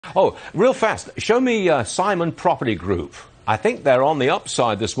Oh, real fast. Show me Simon Property Group. I think they're on the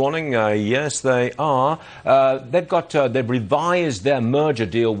upside this morning. Yes, they are. They've revised their merger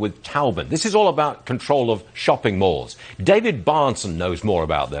deal with Taubman. This is all about control of shopping malls. David Bahnsen knows more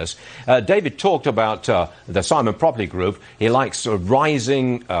about this. David talked about the Simon Property Group. He likes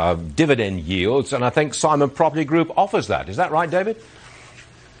rising dividend yields, and I think Simon Property Group offers that. Is that right, David?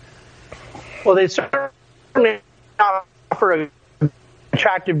 Well, they certainly offer an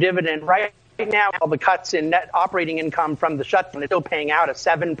attractive dividend. Right now, all the cuts in net operating income from the shutdown is still paying out a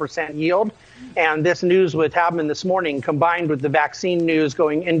 7% yield. And this news with Taubman this morning, combined with the vaccine news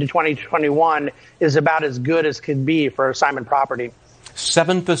going into 2021, is about as good as could be for Simon Property.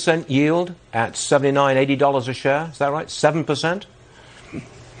 7% yield at $79, $80 a share. Is that right? 7%?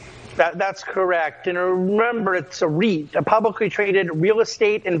 That's correct. And remember, it's a REIT, a publicly traded real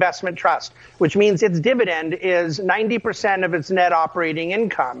estate investment trust, which means its dividend is 90% of its net operating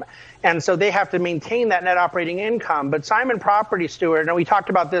income. And so they have to maintain that net operating income. But Simon Property, Stuart, and we talked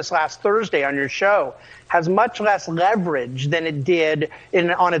about this last Thursday on your show, has much less leverage than it did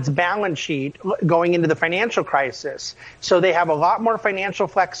on its balance sheet going into the financial crisis. So they have a lot more financial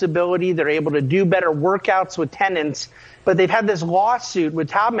flexibility. They're able to do better workouts with tenants. But they've had this lawsuit with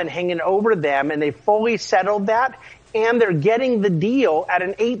Taubman hanging over them, and they fully settled that. And they're getting the deal at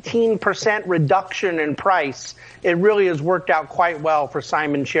an 18% reduction in price. It really has worked out quite well for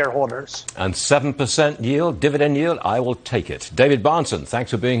Simon shareholders. And 7% yield, dividend yield, I will take it. David Bahnsen,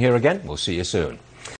 thanks for being here again. We'll see you soon.